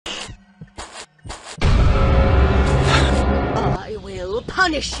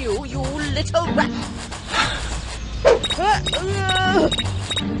punish you, you little rat!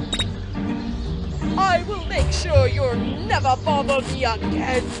 I will make sure you'll never bother me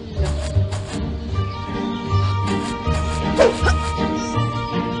again!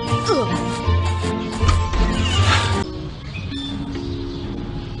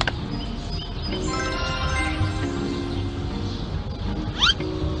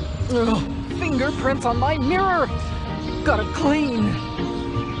 Fingerprints on my mirror! Gotta clean!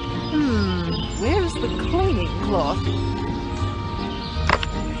 Where's the cleaning cloth?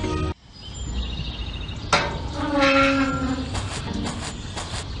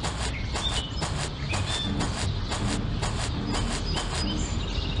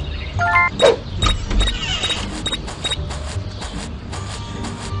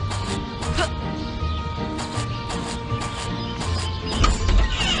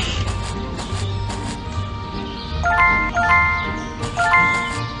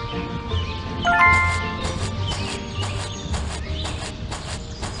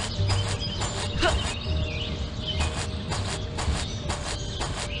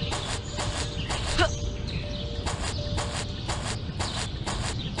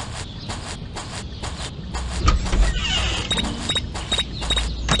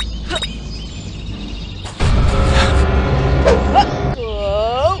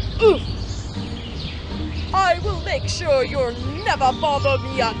 I will make sure you'll never bother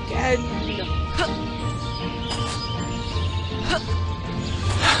me again!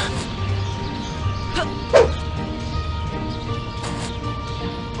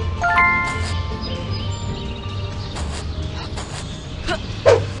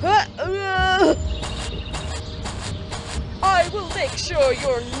 I will make sure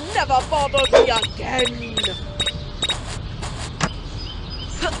you'll never bother me again!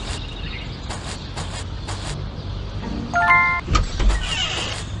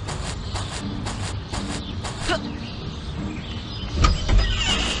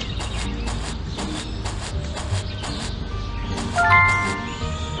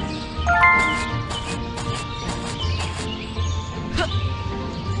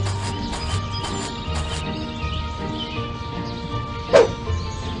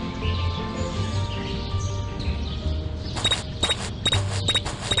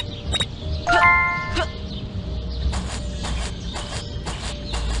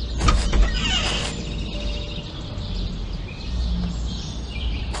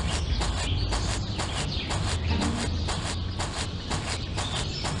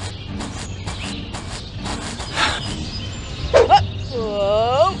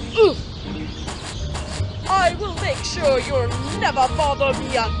 I will make sure you'll never bother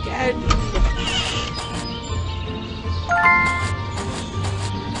me again!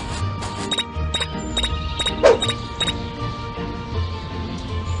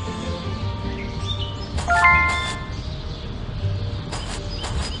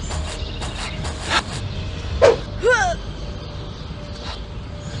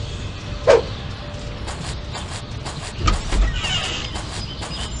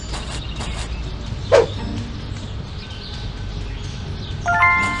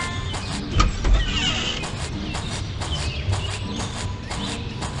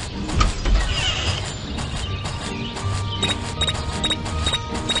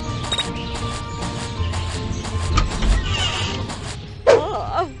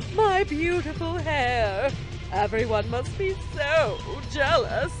 My beautiful hair! Everyone must be so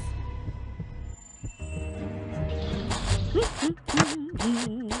jealous!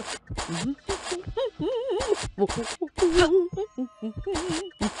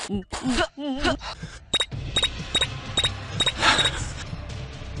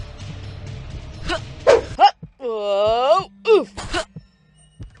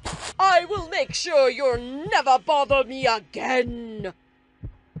 I will make sure you'll never bother me again!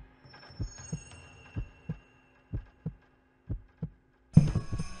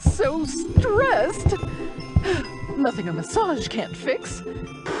 So stressed! Nothing a massage can't fix.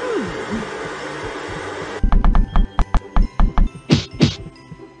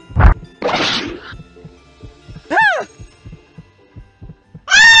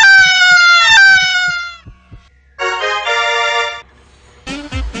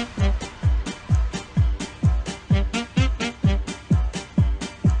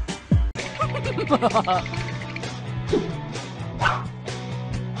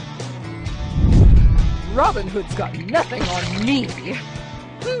 Robin Hood's got nothing on me.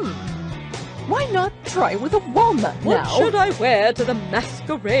 Why not try with a walnut now? What should I wear to the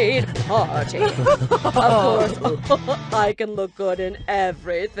masquerade party? Of course, I can look good in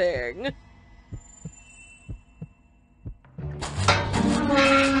everything.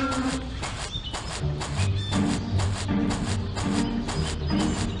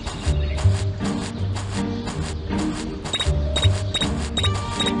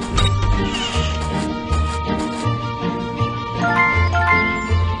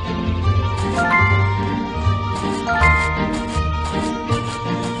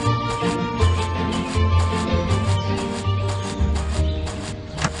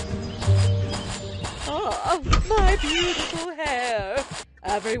 Oh, my beautiful hair.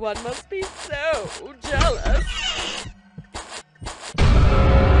 Everyone must be so jealous.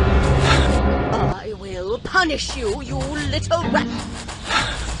 I will punish you, you little rat.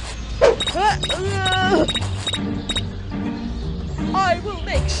 I will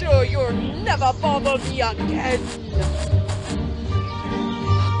make sure you'll never bother me again.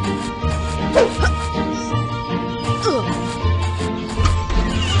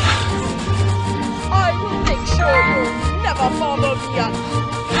 I will make sure you'll never bother me again.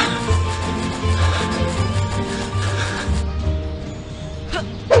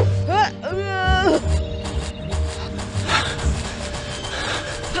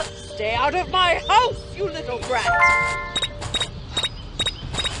 Stay out of my house, you little brat!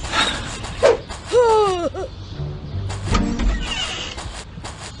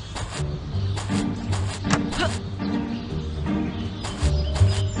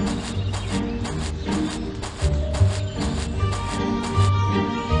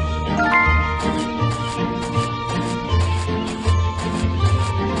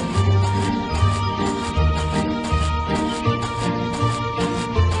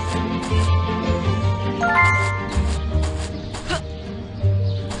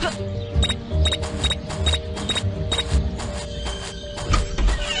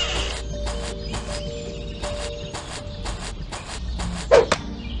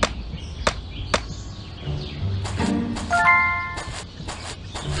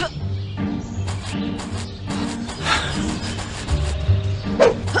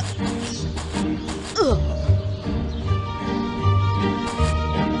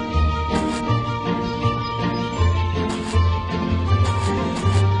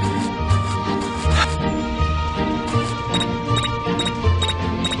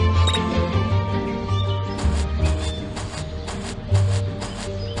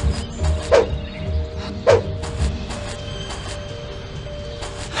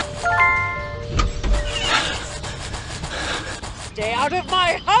 Stay out of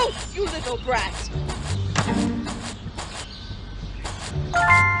my house, you little brat!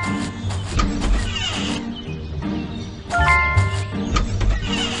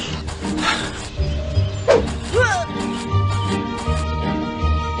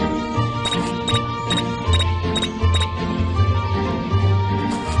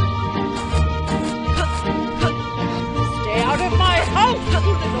 Stay out of my house,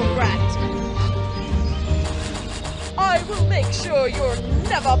 you little brat! I will make sure you'll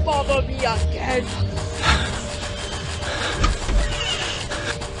never bother me again.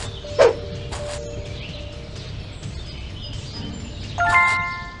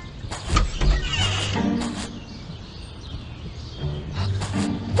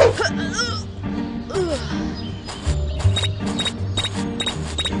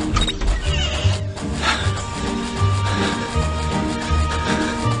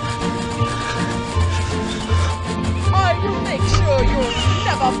 I will make sure you'll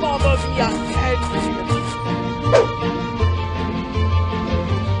never bother me again.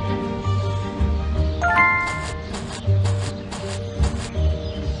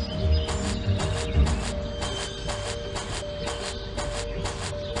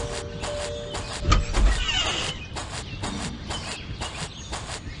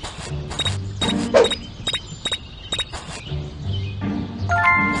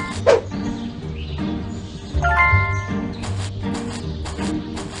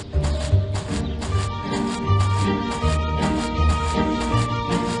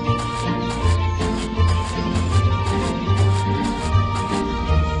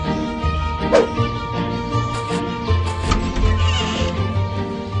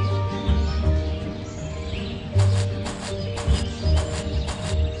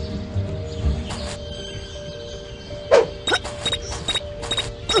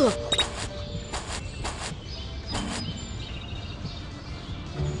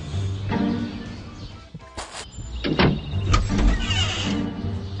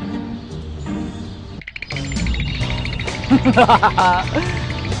 Ha ha ha!